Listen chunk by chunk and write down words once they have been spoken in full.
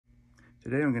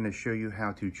Today I'm going to show you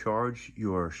how to charge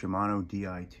your Shimano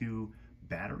DI2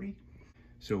 battery.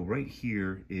 So right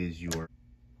here is your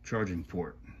charging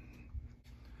port.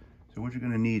 So what you're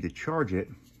going to need to charge it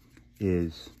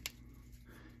is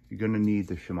you're going to need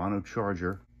the Shimano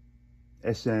charger,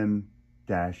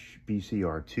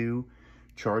 SM-BCR2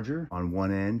 charger. On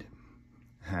one end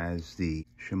has the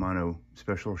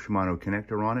special Shimano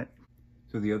connector on it.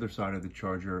 So the other side of the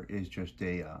charger is just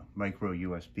a micro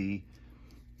USB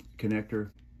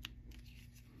connector.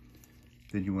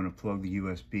 Then you want to plug the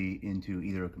USB into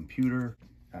either a computer,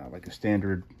 like a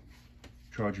standard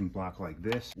charging block like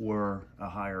this, or a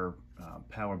higher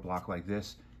power block like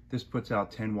this. This puts out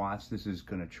 10 watts. This is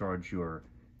going to charge your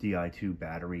DI2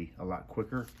 battery a lot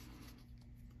quicker.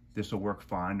 This will work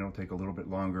fine. It'll take a little bit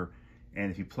longer. And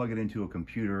if you plug it into a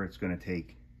computer, it's going to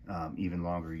take even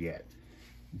longer yet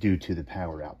due to the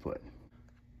power output.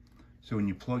 So when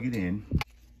you plug it in,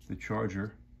 the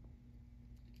charger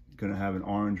going to have an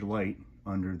orange light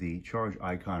under the charge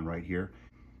icon right here.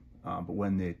 But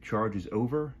when the charge is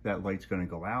over, that light's going to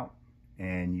go out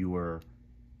and your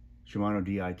Shimano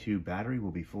DI2 battery will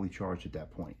be fully charged at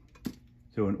that point.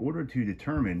 So in order to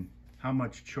determine how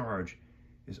much charge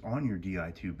is on your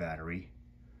DI2 battery,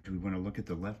 we want to look at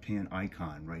the left-hand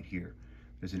icon right here.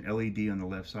 There's an LED on the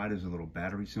left side. There's a little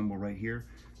battery symbol right here.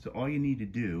 So all you need to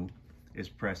do is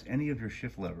press any of your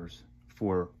shift levers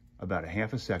for about a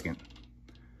half a second,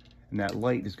 and that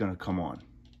light is going to come on.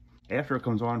 After it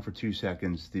comes on for 2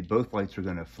 seconds, both lights are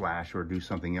going to flash or do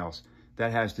something else.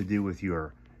 That has to do with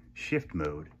your shift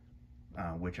mode,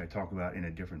 which I talk about in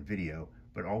a different video.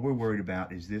 But all we're worried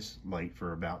about is this light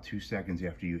for about 2 seconds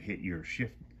after you hit your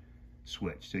shift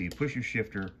switch. So you push your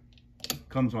shifter,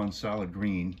 comes on solid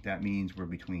green. That means we're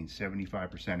between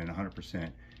 75% and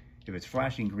 100%. If it's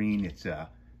flashing green, it's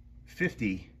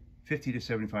 50 to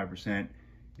 75%.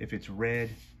 If it's red,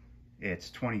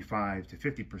 it's 25 to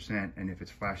 50%, and if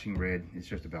it's flashing red, it's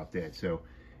just about dead. So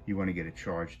you want to get it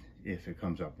charged if it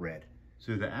comes up red.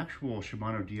 So the actual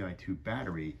Shimano DI2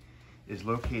 battery is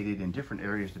located in different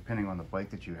areas depending on the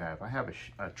bike that you have. I have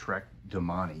a Trek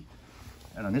Domani,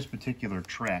 and on this particular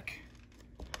Trek,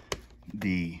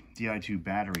 the DI2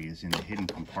 battery is in the hidden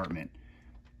compartment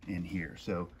in here.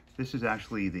 So this is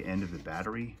actually the end of the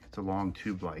battery. It's a long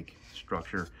tube-like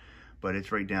structure, but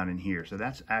it's right down in here. So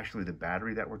that's actually the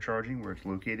battery that we're charging, where it's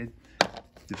located.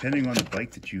 Depending on the bike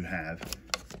that you have,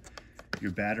 your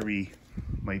battery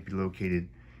might be located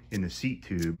in the seat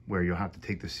tube, where you'll have to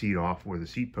take the seat off or the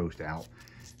seat post out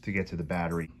to get to the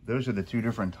battery. Those are the two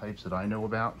different types that I know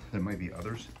about. There might be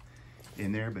others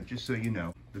in there, but just so you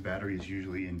know, the battery is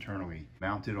usually internally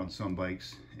mounted on some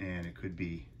bikes, and it could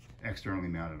be externally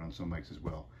mounted on some bikes as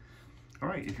well. All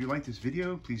right, if you like this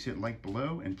video, please hit like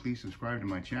below, and please subscribe to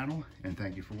my channel, and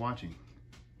thank you for watching.